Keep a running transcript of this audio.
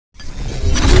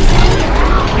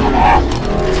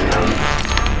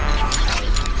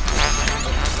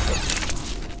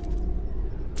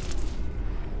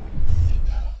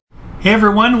Hey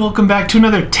everyone, welcome back to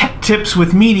another Tech Tips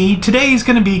with Meaty. Today is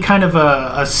going to be kind of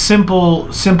a simple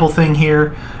thing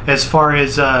here as far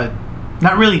as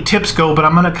not really tips go, but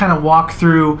I'm going to kind of walk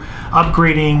through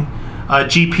upgrading a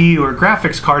GPU or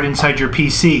graphics card inside your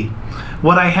PC.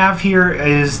 What I have here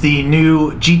is the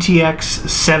new GTX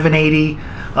 780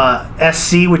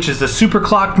 SC, which is the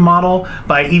superclocked model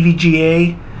by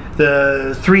EVGA,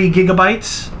 the 3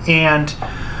 gigabytes, and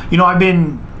you know, I've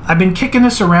been kicking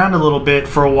this around a little bit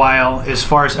for a while as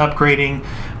far as upgrading.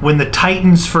 When the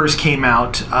Titans first came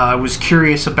out, I was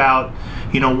curious about,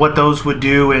 you know, what those would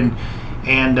do and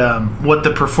what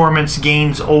the performance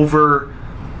gains over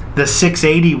the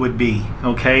 680 would be.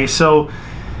 Okay, so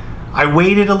I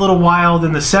waited a little while,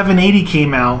 then the 780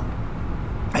 came out,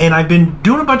 and I've been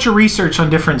doing a bunch of research on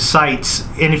different sites.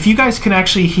 And if you guys can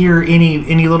actually hear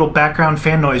any little background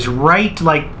fan noise, right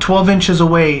like 12 inches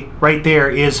away, right there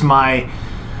is my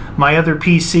other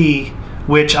PC,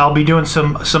 which I'll be doing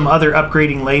some other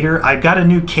upgrading later. I've got a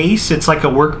new case. It's like a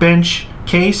workbench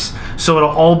case, so it'll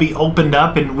all be opened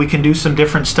up and we can do some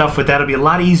different stuff with that. It'll be a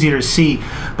lot easier to see.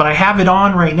 But I have it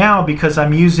on right now because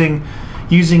I'm using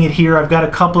it here. I've got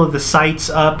a couple of the sites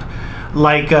up,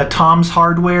 like Tom's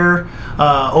Hardware,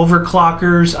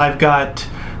 Overclockers. I've got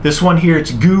this one here.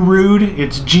 It's Guru'd.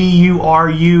 It's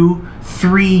GURU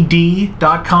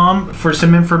 3D.com for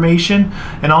some information,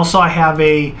 and also I have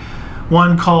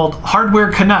one called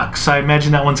Hardware Canucks. I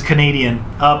imagine that one's Canadian,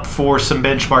 up for some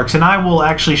benchmarks, and I will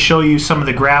actually show you some of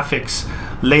the graphics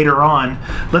later on.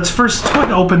 Let's first go ahead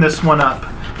and open this one up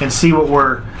and see what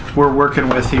we're working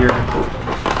with here.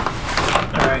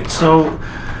 All right, so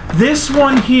this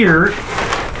one here,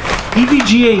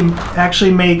 EVGA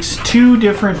actually makes 2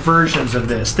 different versions of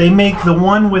this. They make the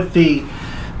one with the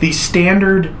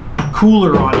standard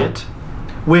cooler on it,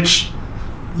 which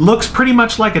looks pretty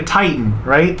much like a Titan,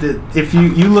 right? If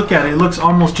you look at it, it looks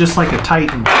almost just like a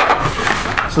Titan.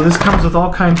 So this comes with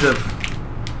all kinds of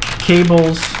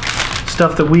cables,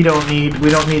 stuff that we don't need. We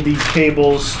don't need these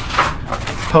cables,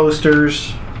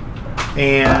 posters,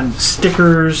 and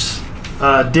stickers,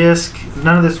 disc.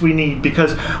 None of this we need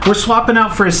because we're swapping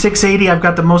out for a 680. I've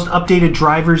got the most updated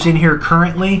drivers in here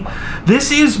currently.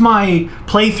 This is my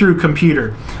playthrough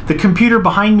computer. The computer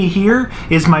behind me here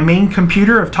is my main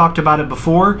computer. I've talked about it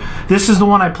before. This is the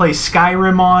one I play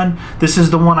Skyrim on. This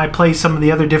is the one I play some of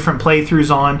the other different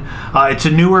playthroughs on. It's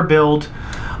a newer build.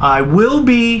 I will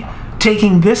be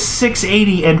taking this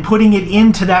 680 and putting it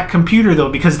into that computer though,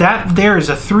 because that there is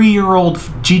a 3-year-old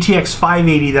GTX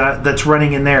 580 that's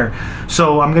running in there.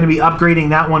 So I'm going to be upgrading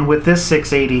that one with this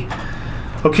 680.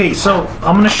 Okay, so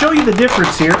I'm going to show you the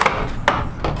difference here.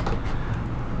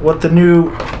 What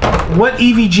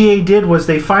EVGA did was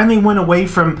they finally went away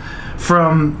from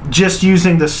just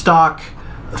using the stock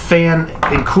fan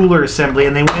and cooler assembly,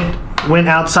 and they went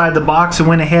outside the box and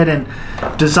went ahead and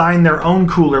designed their own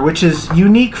cooler, which is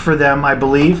unique for them, I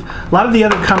believe. A lot of the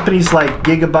other companies like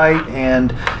Gigabyte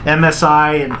and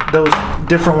MSI and those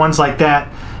different ones like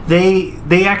that,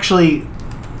 they actually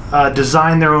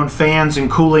design their own fans and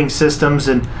cooling systems,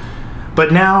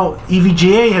 but now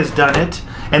EVGA has done it,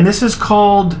 and this is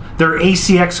called their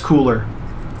ACX cooler.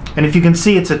 And if you can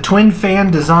see, it's a twin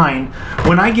fan design.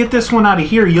 When I get this one out of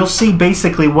here, you'll see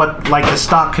basically what like the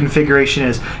stock configuration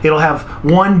is. It'll have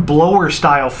one blower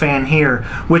style fan here,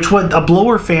 which what a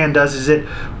blower fan does is it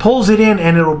pulls it in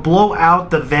and it'll blow out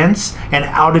the vents and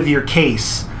out of your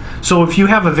case. So if you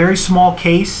have a very small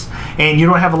case and you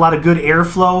don't have a lot of good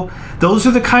airflow, those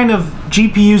are the kind of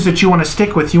GPUs that you want to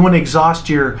stick with. You want to exhaust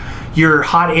your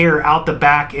hot air out the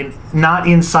back and not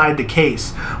inside the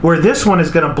case. Where this one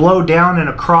is going to blow down and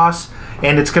across,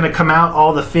 and it's going to come out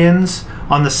all the fins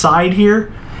on the side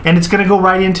here, and it's going to go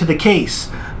right into the case.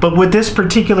 But with this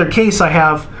particular case, I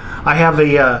have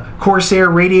a Corsair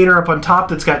radiator up on top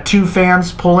that's got 2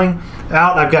 fans pulling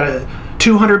out. I've got a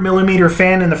 200mm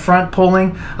fan in the front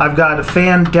pulling. I've got a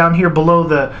fan down here below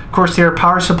the Corsair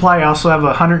power supply. I also have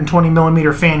a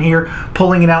 120mm fan here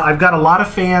pulling it out. I've got a lot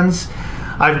of fans.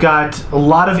 I've got a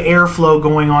lot of airflow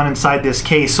going on inside this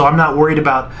case, so I'm not worried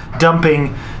about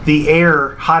dumping the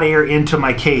hot air into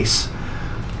my case.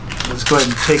 Let's go ahead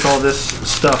and take all this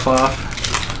stuff off.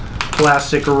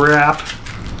 Plastic wrap.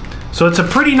 So it's a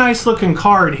pretty nice looking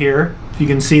card here, if you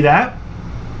can see that.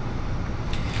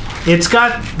 It's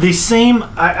got the same,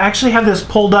 I actually have this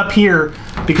pulled up here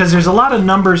because there's a lot of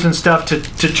numbers and stuff to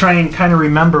try and kind of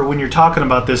remember when you're talking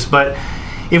about this, but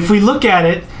if we look at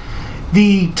it,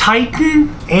 the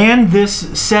Titan and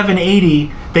this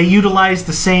 780, they utilize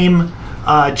the same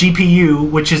GPU,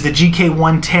 which is the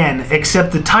GK110,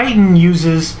 except the Titan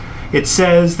uses It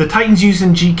says the Titan's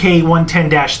using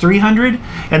GK110-300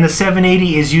 and the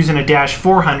 780 is using a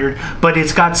 -400, but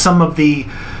it's got some of the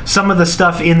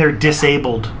stuff in there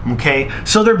disabled. Okay,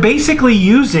 so they're basically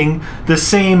using the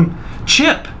same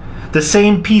chip, the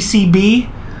same PCB,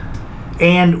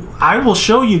 and I will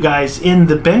show you guys in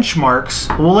the benchmarks.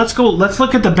 Well, let's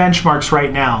look at the benchmarks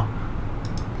right now.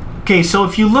 Okay, so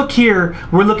if you look here,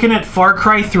 we're looking at Far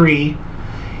Cry 3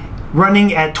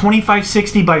 running at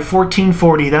 2560 by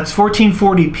 1440. That's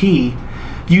 1440p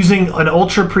using an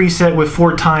ultra preset with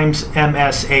 4x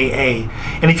MSAA.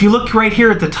 And if you look right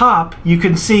here at the top, you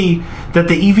can see that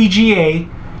the EVGA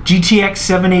GTX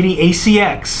 780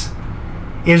 ACX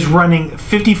is running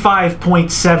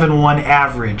 55.71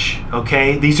 average.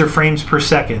 Okay, these are frames per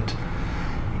second.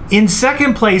 In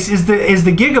second place is the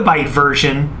Gigabyte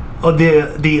version,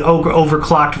 the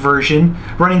overclocked version,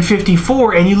 running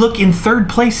 54, and you look in third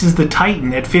place is the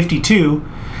Titan at 52,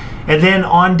 and then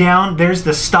on down there's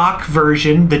the stock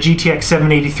version, the GTX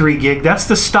 783 gig. That's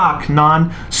the stock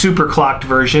non-superclocked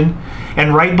version,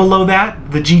 and right below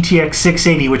that the GTX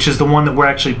 680, which is the one that we're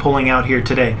actually pulling out here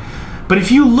today. But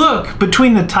if you look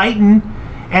between the Titan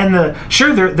and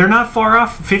sure, they're not far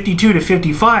off, 52 to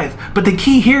 55, but the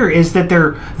key here is that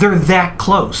they're that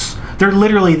close. They're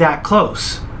literally that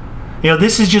close. You know,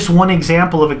 this is just one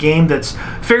example of a game that's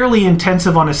fairly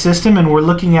intensive on a system, and we're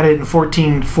looking at it in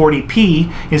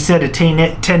 1440p instead of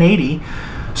 1080.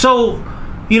 So,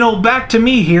 you know, back to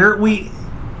me here,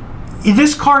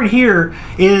 this card here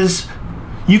is,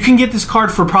 you can get this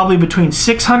card for probably between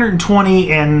 $620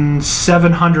 and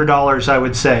 $700, I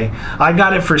would say. I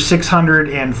got it for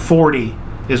 $640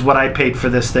 is what I paid for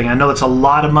this thing. I know it's a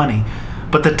lot of money,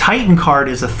 but the Titan card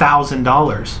is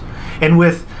 $1,000. And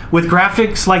with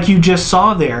graphics like you just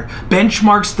saw there,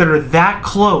 benchmarks that are that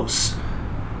close,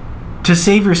 to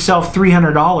save yourself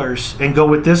 $300 and go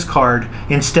with this card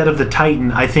instead of the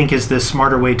Titan, I think is the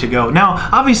smarter way to go. Now,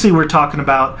 obviously we're talking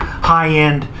about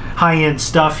high-end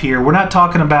stuff here. We're not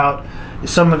talking about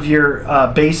some of your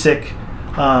basic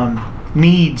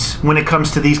needs when it comes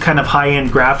to these kind of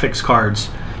high-end graphics cards.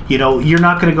 You know, you're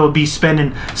not going to go be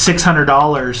spending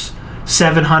 $600,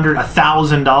 $700,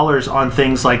 $1,000 on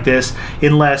things like this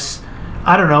unless,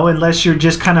 I don't know, unless you're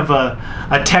just kind of a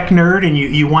tech nerd and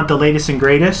you want the latest and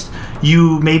greatest.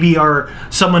 You maybe are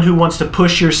someone who wants to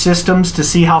push your systems to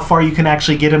see how far you can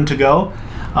actually get them to go.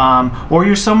 Or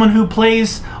you're someone who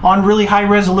plays on really high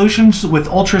resolutions with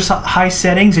ultra high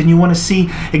settings and you want to see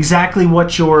exactly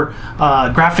what your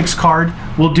graphics card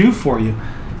will do for you.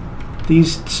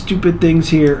 These stupid things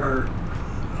here are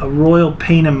a royal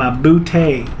pain in my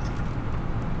bootay.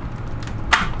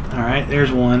 Alright,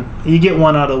 there's one. You get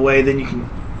one out of the way, then you can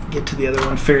get to the other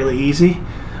one fairly easy.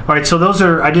 Alright, so those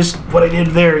are, what I did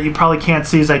there, you probably can't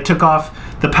see, is I took off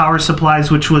the power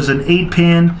supplies, which was an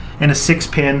 8-pin and a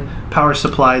 6-pin power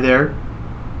supply there.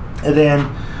 And then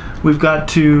we've got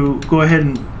to go ahead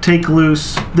and take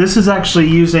loose. This is actually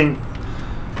using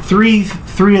three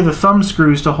of the thumb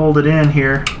screws to hold it in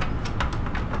here.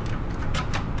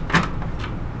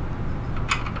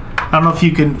 I don't know if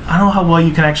you can, I don't know how well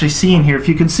you can actually see in here. If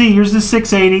you can see, here's the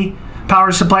 680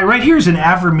 power supply. Right here is an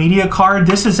AVerMedia card.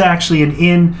 This is actually an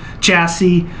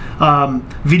in-chassis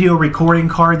video recording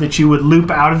card that you would loop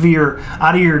out of your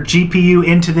GPU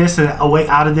into this, and away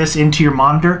out of this into your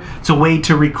monitor. It's a way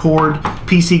to record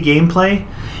PC gameplay.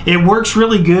 It works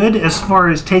really good as far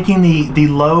as taking the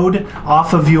load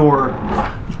off of your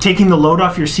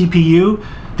CPU.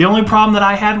 The only problem that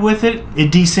I had with it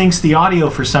desyncs the audio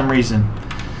for some reason.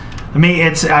 I mean,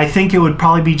 I think it would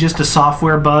probably be just a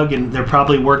software bug, and they're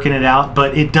probably working it out,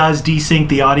 but it does desync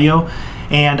the audio.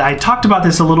 And I talked about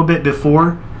this a little bit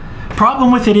before.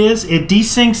 Problem with it is it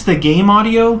desyncs the game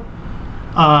audio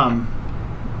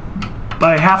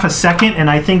by half a second, and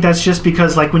I think that's just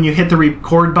because, like, when you hit the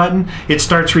record button, it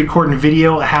starts recording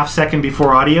video a half second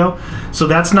before audio. So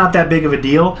that's not that big of a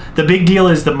deal. The big deal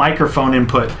is the microphone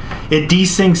input. It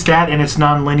desyncs that, and it's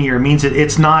non-linear. It means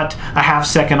it's not a half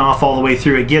second off all the way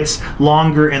through. It gets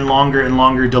longer and longer and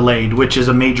longer delayed, which is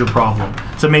a major problem.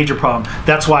 It's a major problem.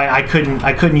 That's why I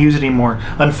couldn't use it anymore,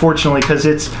 unfortunately, because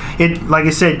like I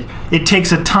said, it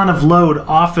takes a ton of load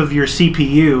off of your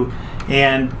CPU,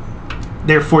 and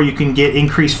therefore you can get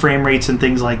increased frame rates and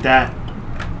things like that.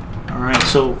 Alright,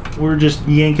 so we're just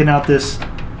yanking out this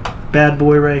bad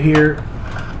boy right here.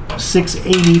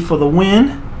 680 for the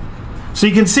win. So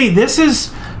you can see this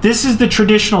is the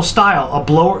traditional style, a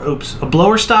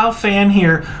blower style fan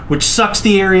here, which sucks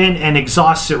the air in and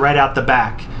exhausts it right out the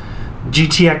back.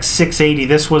 GTX 680.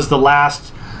 This was the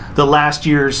last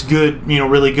year's good,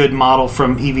 really good model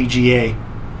from EVGA,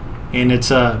 and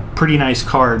it's a pretty nice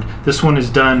card. This one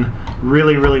is done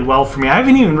really, really well for me. I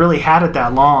haven't even really had it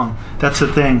that long. That's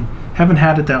the thing. Haven't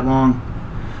had it that long.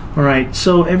 All right,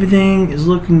 so everything is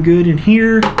looking good in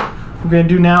here. What we're gonna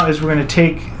do now is we're gonna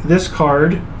take this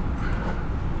card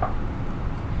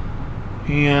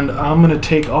and I'm gonna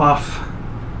take off.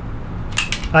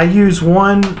 I use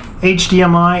one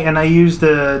HDMI and I use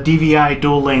the DVI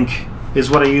dual link is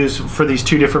what I use for these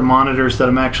two different monitors that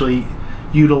I'm actually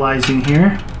utilizing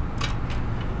here.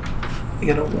 You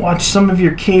gotta watch some of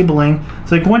your cabling.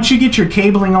 It's like once you get your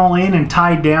cabling all in and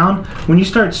tied down, when you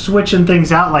start switching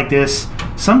things out like this,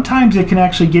 sometimes it can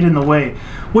actually get in the way.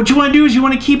 What you want to do is you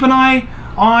want to keep an eye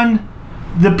on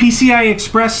the PCI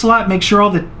Express slot, make sure all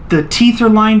the teeth are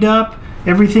lined up,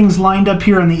 everything's lined up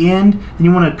here on the end, and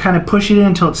you want to kind of push it in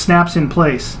until it snaps in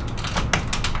place.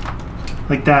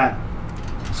 Like that.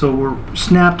 So we're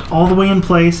snapped all the way in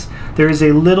place. There is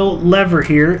a little lever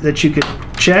here that you could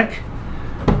check.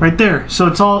 Right there. So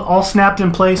it's all snapped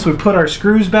in place. We put our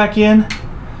screws back in.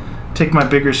 Take my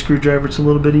bigger screwdriver, it's a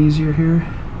little bit easier here.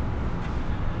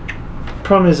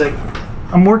 Problem is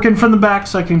I'm working from the back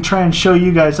so I can try and show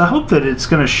you guys. I hope that it's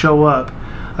going to show up.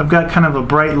 I've got kind of a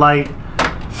bright light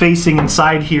facing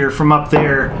inside here from up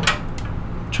there,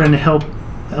 trying to help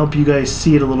you guys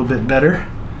see it a little bit better.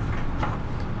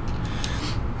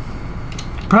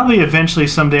 Probably eventually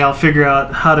someday I'll figure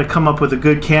out how to come up with a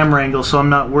good camera angle so I'm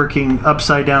not working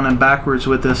upside down and backwards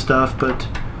with this stuff, but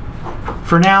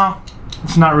for now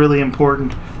it's not really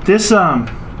important. This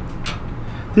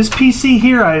PC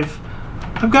here, I've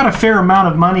got a fair amount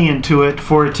of money into it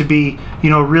for it to be, you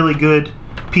know, really good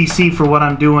PC for what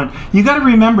I'm doing. You got to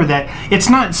remember that it's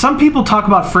not, some people talk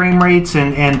about frame rates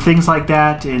and things like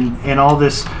that and all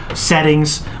this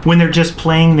settings when they're just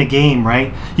playing the game,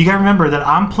 right? You got to remember that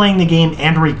I'm playing the game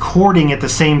and recording at the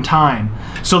same time.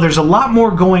 So there's a lot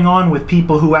more going on with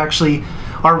people who actually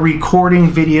are recording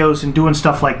videos and doing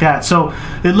stuff like that. So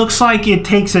it looks like it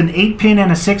takes an 8-pin and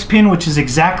a 6-pin, which is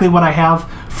exactly what I have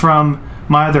from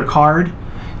my other card.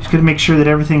 Just gonna make sure that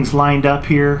everything's lined up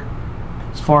here.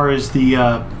 As far as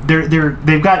the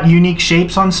they've got unique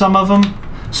shapes on some of them,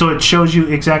 so it shows you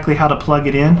exactly how to plug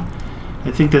it in.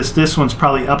 I think this one's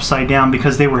probably upside down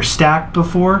because they were stacked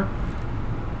before,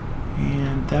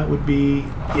 and that would be,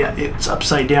 yeah, it's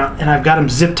upside down, and I've got them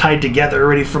zip tied together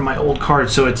already from my old card,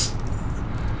 so it's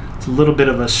a little bit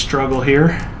of a struggle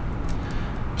here.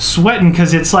 Sweating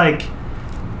because it's like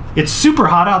it's super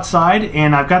hot outside,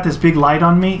 and I've got this big light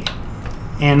on me,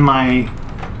 and my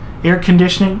air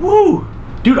conditioning. Woo!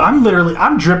 Dude,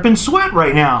 I'm dripping sweat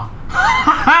right now.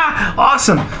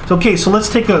 Awesome. Okay, so let's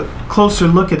take a closer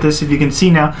look at this if you can see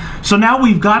now. So now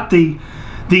we've got the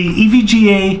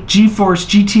EVGA GeForce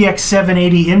GTX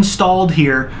 780 installed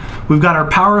here. We've got our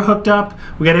power hooked up.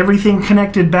 We got everything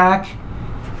connected back.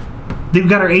 We've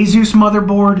got our Asus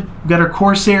motherboard. We've got our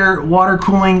Corsair water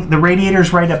cooling. The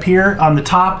radiator's right up here on the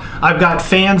top. I've got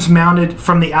fans mounted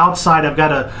from the outside. I've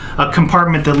got a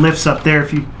compartment that lifts up there.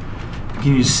 If you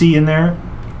can you see in there.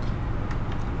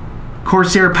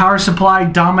 Corsair power supply,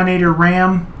 Dominator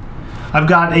RAM. I've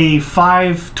got a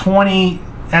 520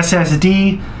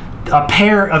 SSD, a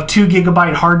pair of 2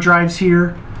 GB hard drives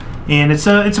here, and it's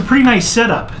a pretty nice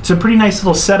setup. It's a pretty nice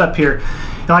little setup here.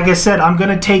 And like I said, I'm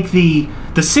going to take the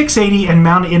 680 and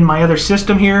mount it in my other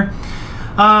system here.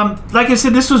 Like I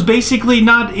said, this was basically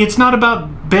it's not about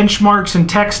benchmarks and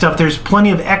tech stuff. There's plenty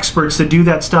of experts that do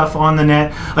that stuff on the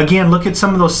net. Again, look at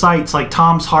some of those sites like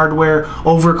Tom's Hardware,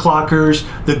 Overclockers,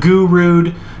 The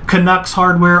Guru, Canucks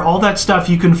Hardware, all that stuff.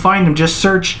 You can find them. Just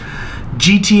search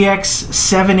GTX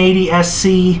 780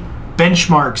 SC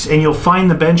benchmarks and you'll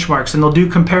find the benchmarks, and they'll do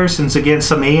comparisons against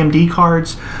some AMD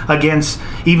cards, against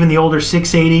even the older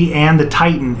 680 and the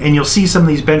Titan, and you'll see some of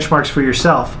these benchmarks for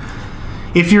yourself.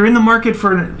 If you're in the market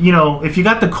for, you know, if you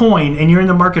got the coin and you're in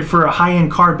the market for a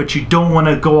high-end card but you don't want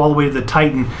to go all the way to the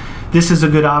Titan, this is a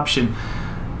good option.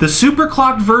 The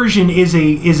superclocked version is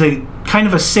a kind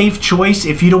of a safe choice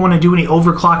if you don't want to do any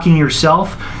overclocking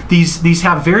yourself. These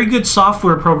have very good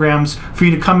software programs for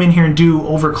you to come in here and do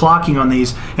overclocking on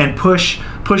these and push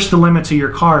the limits of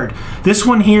your card. This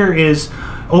one here is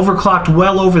overclocked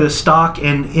well over the stock,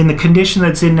 and in the condition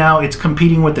that's in now, it's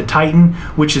competing with the Titan,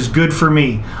 which is good for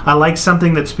me. I like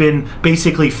something that's been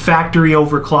basically factory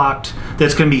overclocked,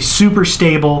 that's going to be super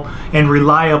stable and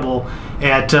reliable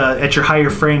at your higher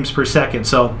frames per second.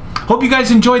 So hope you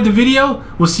guys enjoyed the video.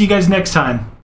 We'll see you guys next time.